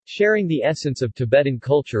Sharing the essence of Tibetan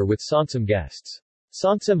culture with Sangsum guests.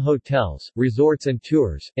 Sangsum Hotels, Resorts and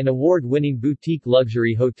Tours, an award-winning boutique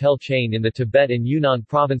luxury hotel chain in the Tibet and Yunnan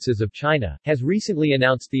provinces of China, has recently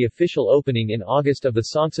announced the official opening in August of the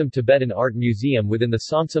Sangsum Tibetan Art Museum within the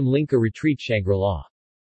Sangsum Linka Retreat Shangri-La.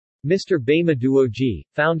 Mr. Bema Duoji,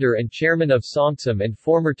 founder and chairman of Sangsum and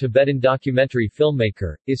former Tibetan documentary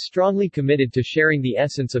filmmaker, is strongly committed to sharing the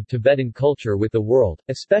essence of Tibetan culture with the world,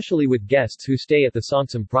 especially with guests who stay at the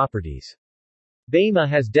Sangsum properties. Bema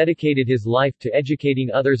has dedicated his life to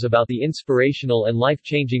educating others about the inspirational and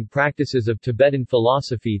life-changing practices of Tibetan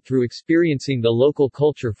philosophy through experiencing the local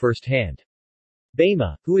culture firsthand.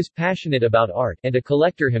 Bema, who is passionate about art and a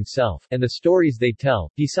collector himself, and the stories they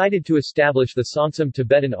tell, decided to establish the Sangsum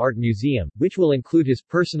Tibetan Art Museum, which will include his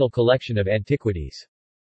personal collection of antiquities.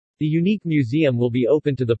 The unique museum will be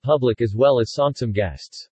open to the public as well as Sangsum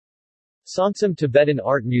guests. Sangsum Tibetan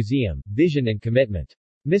Art Museum, Vision and Commitment.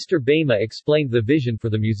 Mr. Bema explained the vision for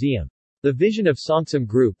the museum. The vision of Sangsum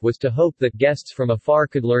Group was to hope that guests from afar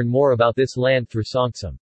could learn more about this land through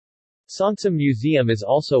Sangsum. Sangsum Museum is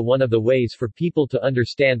also one of the ways for people to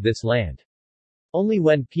understand this land. Only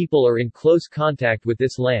when people are in close contact with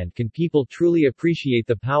this land can people truly appreciate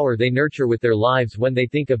the power they nurture with their lives when they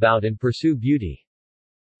think about and pursue beauty.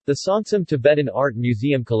 The Sangsum Tibetan Art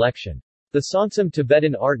Museum Collection. The Sangsum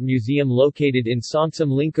Tibetan Art Museum, located in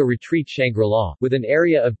Sangsum Linka Retreat Shangri-La, with an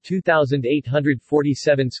area of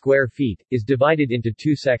 2,847 square feet, is divided into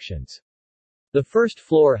two sections. The first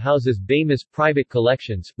floor houses Bema's private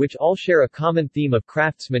collections, which all share a common theme of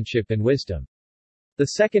craftsmanship and wisdom. The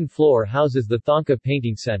second floor houses the Thangka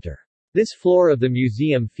Painting Center. This floor of the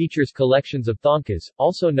museum features collections of thangkas,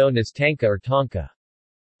 also known as tanka or tanka.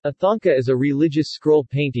 A thangka is a religious scroll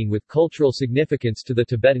painting with cultural significance to the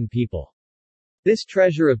Tibetan people. This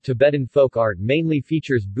treasure of Tibetan folk art mainly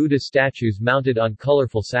features Buddha statues mounted on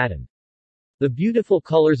colorful satin. The beautiful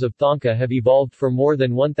colors of thangka have evolved for more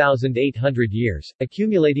than 1,800 years,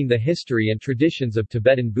 accumulating the history and traditions of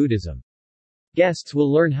Tibetan Buddhism. Guests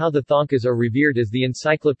will learn how the thangkas are revered as the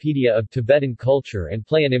encyclopedia of Tibetan culture and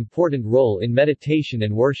play an important role in meditation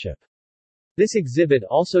and worship. This exhibit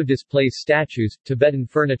also displays statues, Tibetan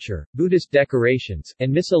furniture, Buddhist decorations,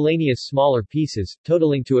 and miscellaneous smaller pieces,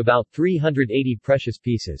 totaling to about 380 precious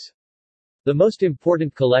pieces. The most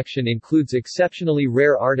important collection includes exceptionally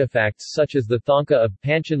rare artifacts such as the thangka of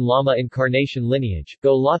Panchen Lama incarnation lineage,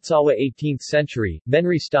 Go Lotsawa 18th century,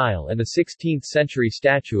 Menri style, and the 16th century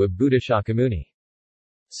statue of Buddha Shakyamuni.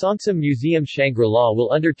 Sangsum Museum Shangri-La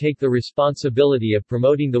will undertake the responsibility of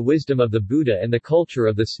promoting the wisdom of the Buddha and the culture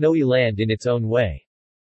of the snowy land in its own way.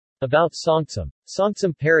 About Sangsum.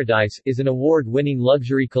 Sangsum Paradise is an award-winning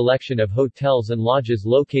luxury collection of hotels and lodges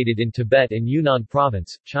located in Tibet and Yunnan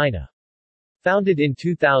Province, China. Founded in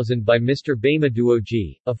 2000 by Mr. Bema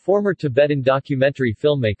Duoji, a former Tibetan documentary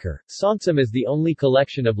filmmaker, Sangsum is the only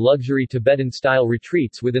collection of luxury Tibetan-style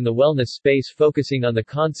retreats within the wellness space focusing on the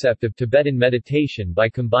concept of Tibetan meditation by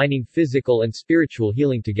combining physical and spiritual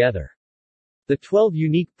healing together. The 12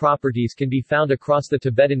 unique properties can be found across the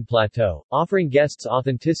Tibetan Plateau, offering guests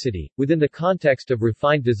authenticity, within the context of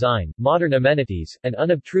refined design, modern amenities, and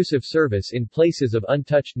unobtrusive service in places of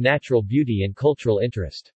untouched natural beauty and cultural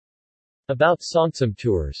interest. About Sangsum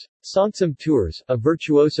Tours. Sangsum Tours, a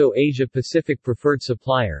Virtuoso Asia-Pacific preferred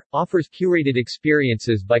supplier, offers curated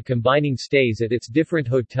experiences by combining stays at its different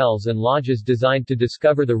hotels and lodges designed to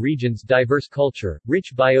discover the region's diverse culture,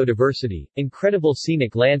 rich biodiversity, incredible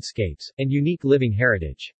scenic landscapes, and unique living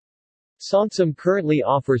heritage. Sangsum currently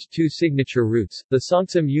offers two signature routes, the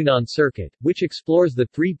Sangsum Yunnan Circuit, which explores the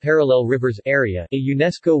Three Parallel Rivers area, a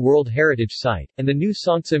UNESCO World Heritage Site, and the new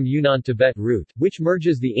Sangsum Yunnan Tibet route, which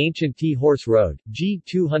merges the ancient T-Horse Road,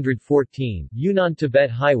 G214, Yunnan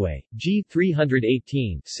Tibet Highway,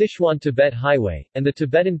 G318, Sichuan Tibet Highway, and the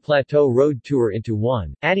Tibetan Plateau Road Tour into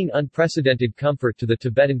one, adding unprecedented comfort to the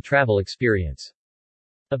Tibetan travel experience.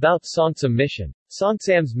 About Sangsum Mission.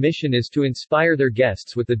 Sangsum's mission is to inspire their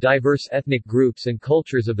guests with the diverse ethnic groups and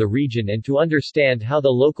cultures of the region and to understand how the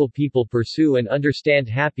local people pursue and understand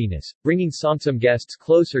happiness, bringing Sangsum guests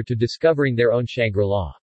closer to discovering their own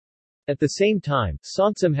Shangri-La. At the same time,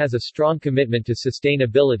 Sangsum has a strong commitment to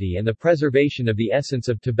sustainability and the preservation of the essence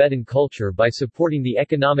of Tibetan culture by supporting the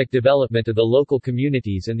economic development of the local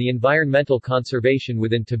communities and the environmental conservation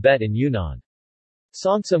within Tibet and Yunnan.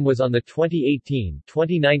 Sangsum was on the 2018,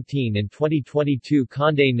 2019 and 2022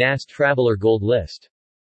 Condé Nast Traveler Gold List.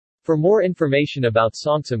 For more information about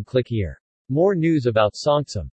Sangsum, click here. More news about Sangsum.